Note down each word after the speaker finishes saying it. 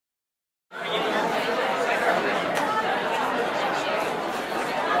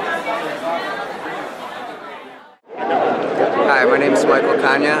Hi, my name is Michael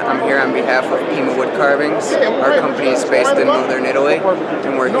Kanya. I'm here on behalf of PEMA Wood Carvings. Our company is based in northern Italy,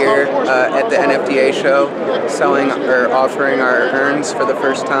 and we're here at the NFDA show offering our urns for the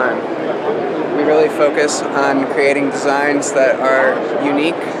first time. We really focus on creating designs that are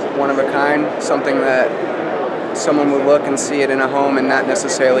unique, one of a kind, something that someone would look and see it in a home and not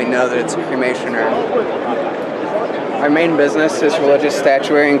necessarily know that it's a cremation urn. Our main business is religious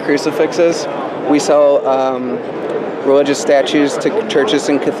statuary and crucifixes. We sell religious statues to churches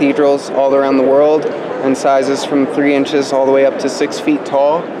and cathedrals all around the world in sizes from 3 inches all the way up to 6 feet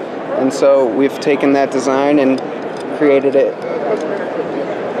tall. And so we've taken that design and created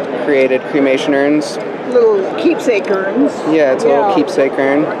cremation urns. Little keepsake urns. Yeah, it's a little keepsake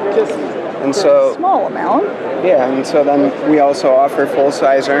urn. Just a small amount. Yeah, and so then we also offer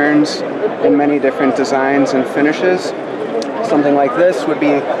full-size urns in many different designs and finishes. Something like this would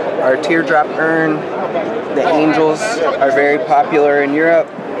be our teardrop urn. The angels are very popular in Europe,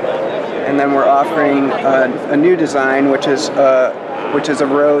 and then we're offering a new design, which is a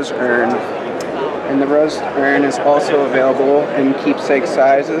rose urn. And the rose urn is also available in keepsake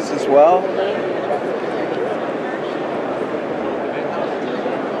sizes as well.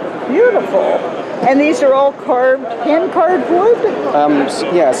 Beautiful. And these are all hand-carved wood?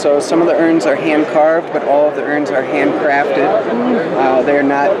 Yeah, so some of the urns are hand-carved, but all of the urns are handcrafted. They're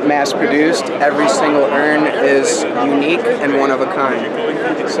not mass-produced. Every single urn is unique and one of a kind.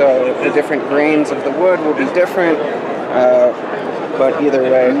 So the different grains of the wood will be different, but either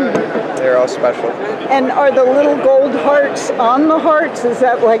way, they're all special. And are the little gold hearts on the hearts? Is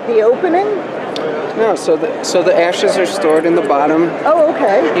that like the opening? No, so the ashes are stored in the bottom. Oh,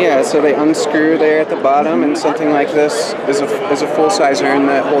 okay. Yeah, so they unscrew there at the bottom, and something like this is a full-size urn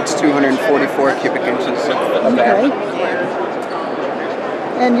that holds 244 cubic inches of ash.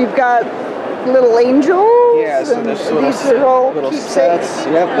 And you've got little angels. Yeah, so there's these are all little keepsakes. sets.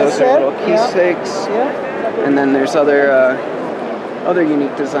 Yep, those are little keepsakes. Yeah. And then there's other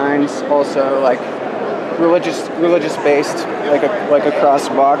unique designs also, like religious based, like a cross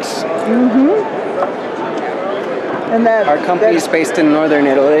box. And our company is based in northern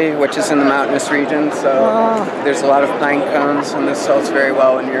Italy, which is in the mountainous region, so there's a lot of pine cones, and this sells very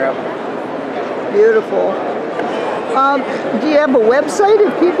well in Europe. Beautiful. Do you have a website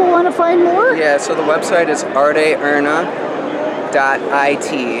if people want to find more? Yeah, so the website is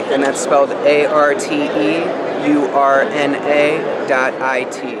arteurna.it, and that's spelled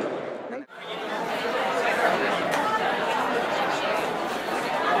ARTEURNA.it.